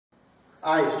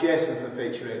Hi, it's Jason from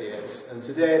Feature Radiators, and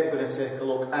today we're going to take a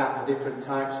look at the different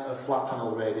types of flat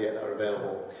panel radiator that are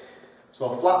available.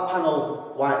 So flat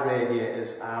panel white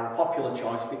radiators are a popular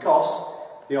choice because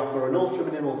they offer an ultra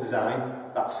minimal design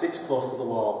that sits close to the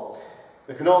wall.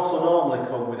 They can also normally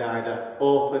come with either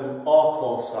open or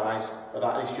closed sides, but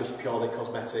that is just purely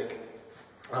cosmetic.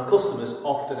 Our customers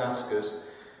often ask us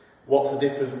what's the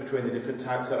difference between the different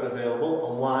types that are available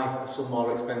and why are some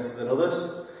more expensive than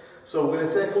others. So we're going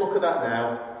to take a look at that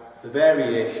now, the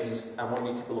variations and what you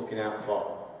need to be looking out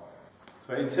for.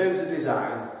 So in terms of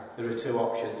design, there are two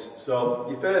options. So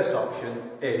your first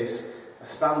option is a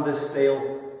standard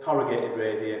steel corrugated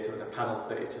radiator with a panel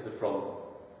fitted to the front.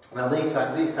 Now these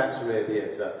types of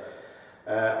radiator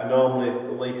are normally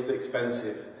the least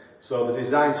expensive. So they're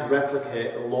designed to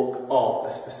replicate the look of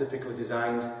a specifically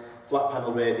designed flat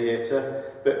panel radiator,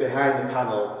 but behind the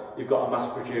panel you've got a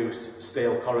mass-produced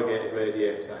steel corrugated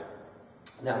radiator.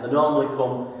 Now they normally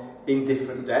come in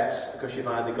different depths because you've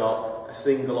either got a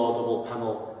single or double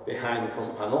panel behind the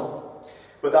front panel,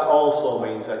 but that also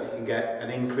means that you can get an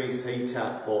increased heat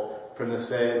output from the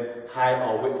same height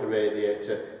or width of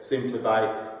radiator simply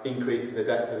by increasing the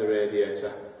depth of the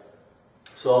radiator.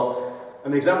 So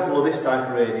an example of this type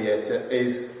of radiator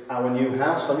is our new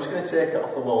house. So I'm just going to take it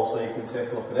off the wall so you can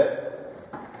take a look at it.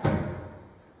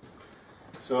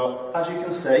 So as you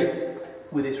can see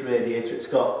with this radiator, it's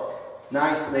got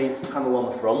nice neat panel on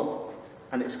the front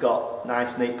and it's got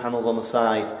nice neat panels on the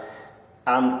side,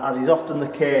 and as is often the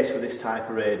case with this type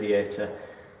of radiator,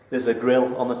 there's a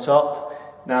grill on the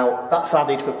top. Now that's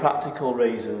added for practical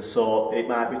reasons, so it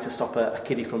might be to stop a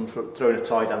kiddie from throwing a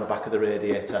toy down the back of the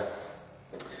radiator.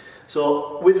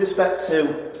 So with respect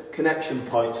to connection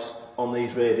points on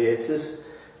these radiators,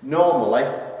 normally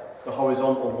the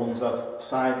horizontal ones have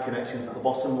side connections at the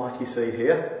bottom like you see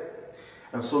here,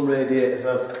 and some radiators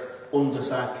have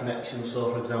underside connections.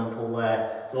 So for example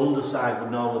there, the underside would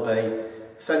normally be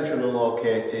centrally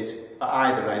located at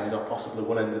either end or possibly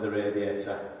one end of the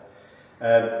radiator.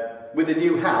 With the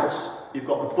new house you've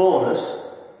got the bonus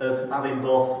of having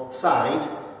both side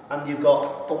and you've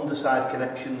got underside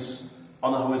connections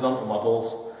on the horizontal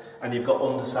models, and you've got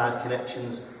underside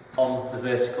connections on the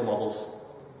vertical models.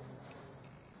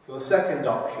 So the second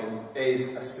option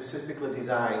is a specifically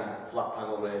designed flat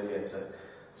panel radiator.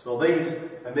 So these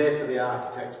are made for the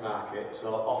architect's market, so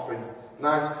offering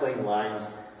nice clean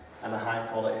lines and a high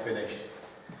quality finish.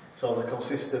 So they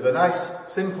consist of a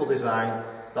nice simple design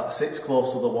that sits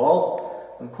close to the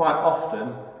wall, and quite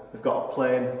often they've got a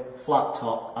plain flat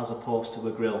top as opposed to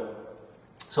a grill.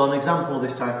 So an example of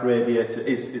this type of radiator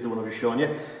is the one I've just shown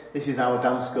you. This is our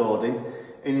dance coding,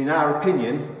 and in our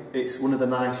opinion it's one of the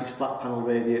nicest flat panel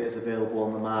radiators available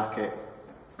on the market.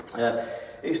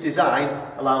 Its design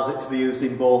allows it to be used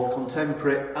in both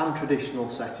contemporary and traditional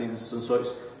settings, and so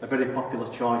it's a very popular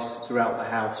choice throughout the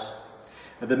house.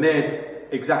 And they're made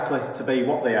exactly to be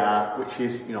what they are, which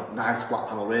is, nice flat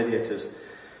panel radiators.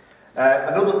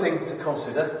 Another thing to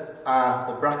consider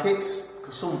are the brackets,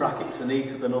 because some brackets are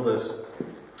neater than others.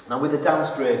 Now with the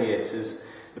danced radiators,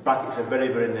 the brackets are very,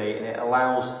 very neat, and it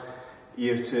allows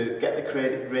you to get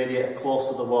the radiator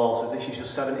close to the wall. So this is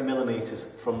just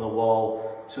 70mm from the wall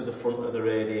to the front of the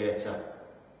radiator.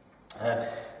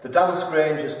 The dance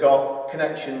range has got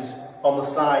connections on the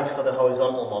side for the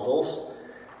horizontal models,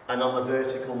 and on the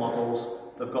vertical models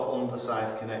they've got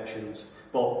underside connections,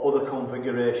 but other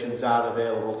configurations are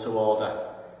available to order.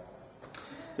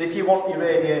 So if you want your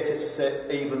radiator to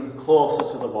sit even closer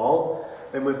to the wall,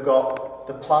 then we've got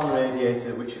the plan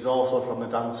radiator, which is also from the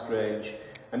dance range,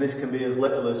 and this can be as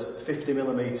little as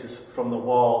 50mm from the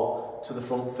wall to the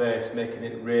front face, making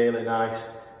it really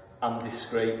nice and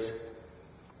discreet.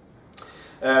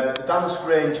 The dance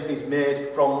range is made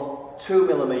from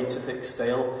 2mm thick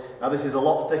steel. Now this is a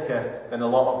lot thicker than a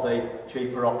lot of the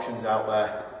cheaper options out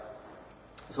there.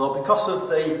 So because of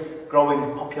the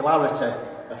growing popularity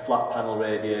of flat panel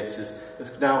radiators,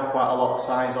 there's now quite a lot of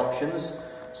size options.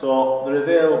 So they're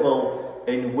available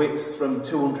in widths from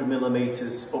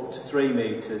 200mm up to 3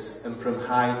 metres, and from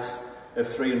heights of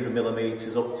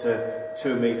 300mm up to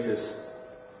 2 metres.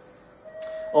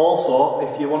 Also,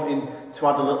 if you're wanting to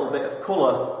add a little bit of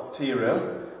colour to your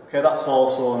room, okay, that's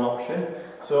also an option.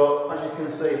 So as you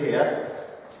can see here,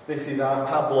 this is our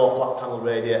Pablo flat panel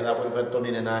radiator that we've done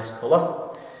in a nice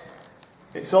colour.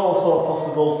 It's also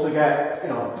possible to get,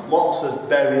 lots of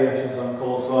variations on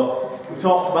colour. So we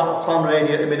talked about the plan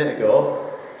radiator a minute ago.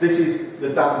 This is the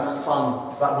dance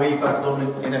plan that we've had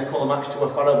done in a colour match to a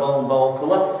Farrow and ball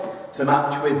colour to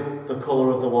match with the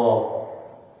colour of the wall.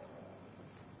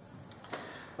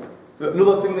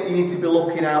 Another thing that you need to be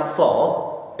looking out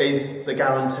for is the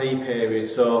guarantee period.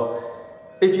 So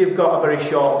If you've got a very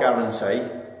short guarantee,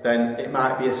 then it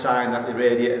might be a sign that the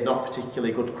radiator is not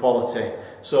particularly good quality.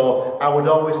 So I would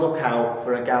always look out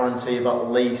for a guarantee of at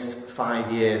least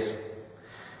 5 years.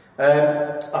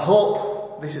 I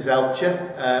hope this has helped you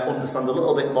understand a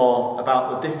little bit more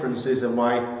about the differences and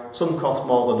why some cost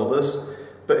more than others.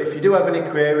 But if you do have any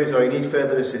queries or you need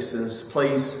further assistance,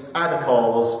 please either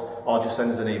call us or just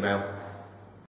send us an email.